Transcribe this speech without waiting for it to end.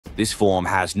This form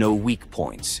has no weak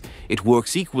points. It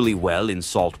works equally well in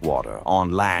salt water,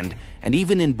 on land, and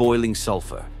even in boiling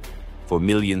sulfur. For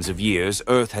millions of years,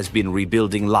 Earth has been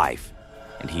rebuilding life,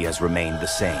 and he has remained the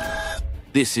same.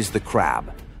 This is the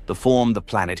crab, the form the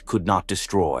planet could not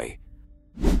destroy.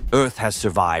 Earth has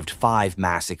survived 5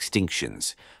 mass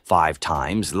extinctions. 5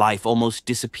 times, life almost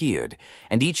disappeared,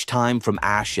 and each time from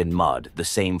ash and mud, the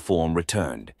same form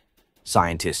returned.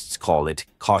 Scientists call it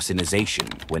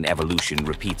carcinization when evolution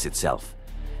repeats itself.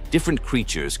 Different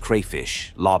creatures,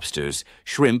 crayfish, lobsters,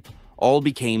 shrimp, all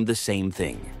became the same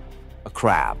thing. A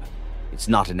crab. It's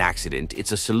not an accident,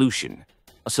 it's a solution.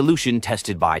 A solution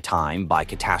tested by time, by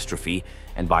catastrophe,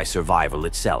 and by survival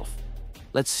itself.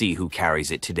 Let's see who carries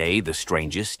it today, the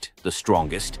strangest, the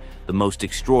strongest, the most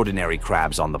extraordinary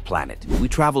crabs on the planet. We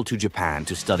travel to Japan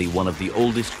to study one of the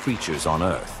oldest creatures on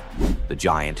Earth, the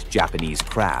giant Japanese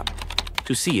crab.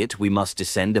 To see it, we must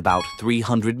descend about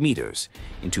 300 meters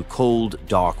into cold,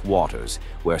 dark waters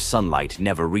where sunlight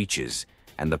never reaches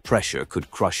and the pressure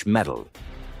could crush metal.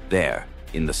 There,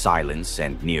 in the silence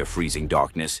and near freezing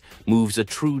darkness, moves a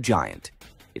true giant.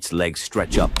 Its legs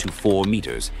stretch up to 4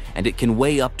 meters, and it can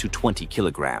weigh up to 20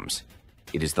 kilograms.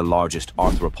 It is the largest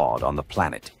arthropod on the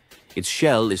planet. Its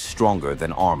shell is stronger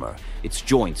than armor, its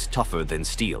joints tougher than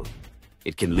steel.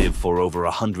 It can live for over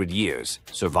 100 years,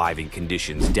 surviving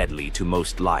conditions deadly to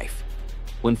most life.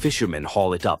 When fishermen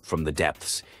haul it up from the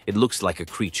depths, it looks like a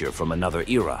creature from another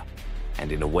era.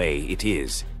 And in a way, it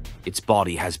is. Its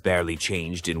body has barely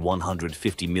changed in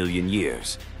 150 million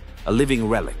years. A living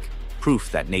relic,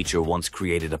 proof that nature once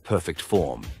created a perfect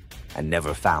form and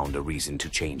never found a reason to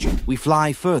change it. We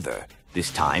fly further,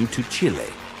 this time to Chile,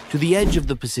 to the edge of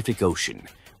the Pacific Ocean,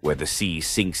 where the sea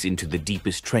sinks into the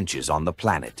deepest trenches on the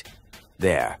planet.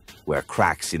 There, where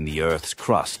cracks in the Earth's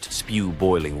crust spew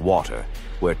boiling water,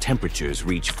 where temperatures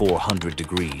reach 400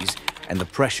 degrees and the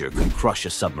pressure could crush a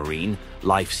submarine,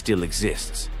 life still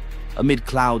exists. Amid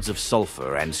clouds of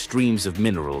sulfur and streams of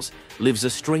minerals lives a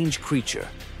strange creature,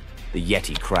 the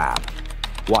Yeti crab.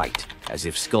 White, as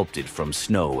if sculpted from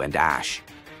snow and ash.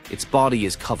 Its body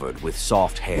is covered with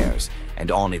soft hairs,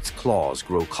 and on its claws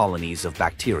grow colonies of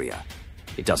bacteria.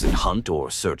 It doesn't hunt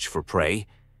or search for prey.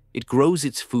 It grows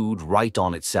its food right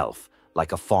on itself,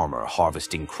 like a farmer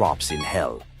harvesting crops in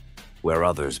hell. Where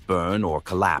others burn or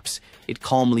collapse, it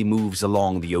calmly moves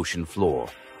along the ocean floor,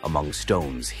 among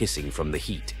stones hissing from the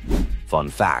heat. Fun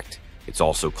fact, it's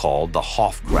also called the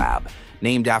Hoff crab,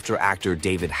 named after actor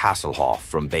David Hasselhoff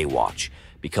from Baywatch,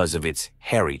 because of its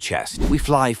hairy chest. We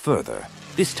fly further,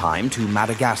 this time to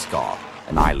Madagascar,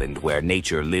 an island where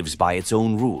nature lives by its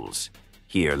own rules.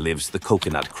 Here lives the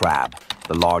coconut crab,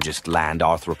 the largest land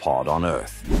arthropod on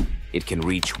Earth. It can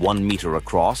reach 1 meter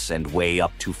across and weigh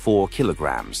up to 4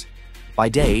 kilograms. By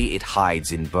day, it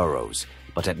hides in burrows,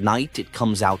 but at night it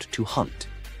comes out to hunt,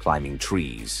 climbing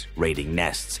trees, raiding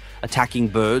nests, attacking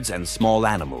birds and small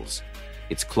animals.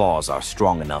 Its claws are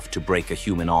strong enough to break a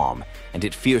human arm, and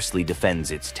it fiercely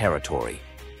defends its territory.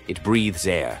 It breathes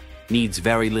air, needs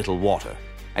very little water,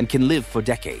 and can live for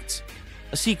decades.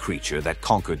 A sea creature that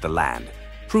conquered the land,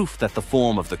 proof that the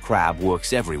form of the crab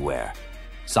works everywhere.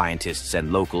 Scientists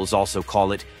and locals also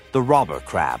call it the robber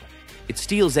crab. It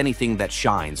steals anything that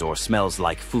shines or smells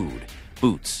like food,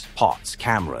 boots, pots,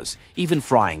 cameras, even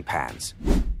frying pans.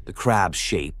 The crab's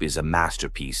shape is a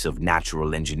masterpiece of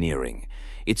natural engineering.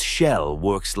 Its shell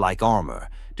works like armor,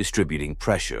 distributing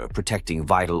pressure, protecting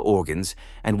vital organs,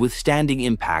 and withstanding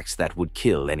impacts that would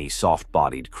kill any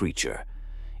soft-bodied creature.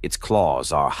 Its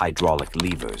claws are hydraulic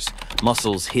levers.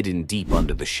 Muscles hidden deep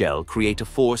under the shell create a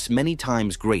force many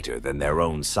times greater than their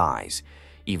own size.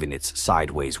 Even its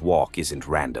sideways walk isn't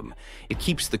random. It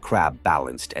keeps the crab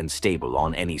balanced and stable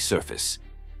on any surface.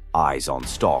 Eyes on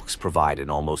stalks provide an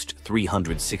almost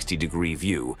 360-degree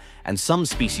view, and some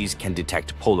species can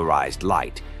detect polarized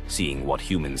light, seeing what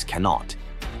humans cannot.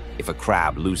 If a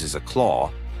crab loses a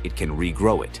claw, it can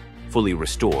regrow it, fully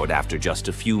restored after just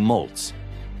a few molts.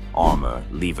 Armor,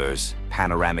 levers,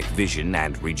 panoramic vision,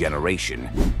 and regeneration.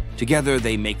 Together,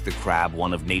 they make the crab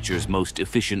one of nature's most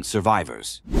efficient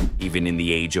survivors. Even in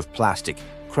the age of plastic,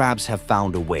 crabs have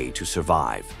found a way to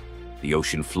survive. The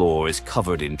ocean floor is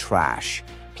covered in trash,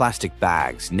 plastic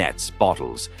bags, nets,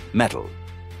 bottles, metal.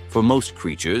 For most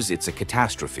creatures, it's a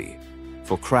catastrophe.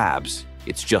 For crabs,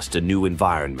 it's just a new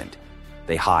environment.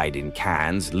 They hide in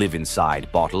cans, live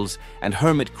inside bottles, and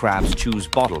hermit crabs choose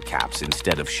bottle caps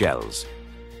instead of shells.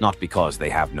 Not because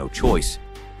they have no choice,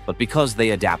 but because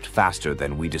they adapt faster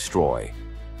than we destroy.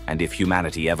 And if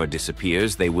humanity ever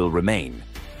disappears, they will remain,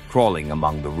 crawling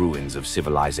among the ruins of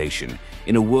civilization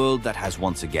in a world that has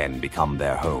once again become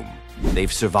their home.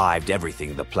 They've survived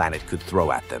everything the planet could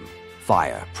throw at them.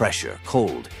 fire, pressure,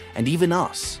 cold, and even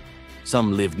us.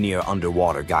 Some live near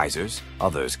underwater geysers,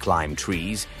 others climb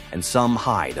trees, and some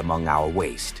hide among our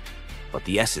waste. But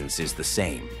the essence is the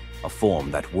same, a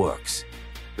form that works.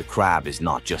 The crab is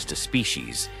not just a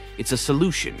species, it's a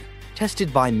solution,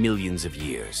 tested by millions of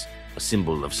years, a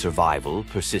symbol of survival,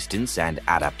 persistence, and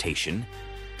adaptation.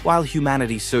 While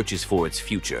humanity searches for its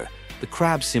future, the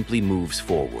crab simply moves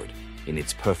forward, in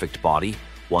its perfect body,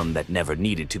 one that never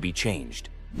needed to be changed.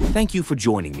 Thank you for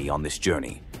joining me on this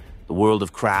journey. The world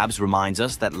of crabs reminds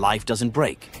us that life doesn't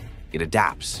break, it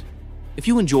adapts. If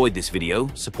you enjoyed this video,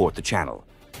 support the channel.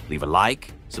 Leave a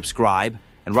like, subscribe,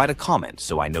 and write a comment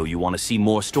so I know you want to see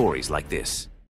more stories like this.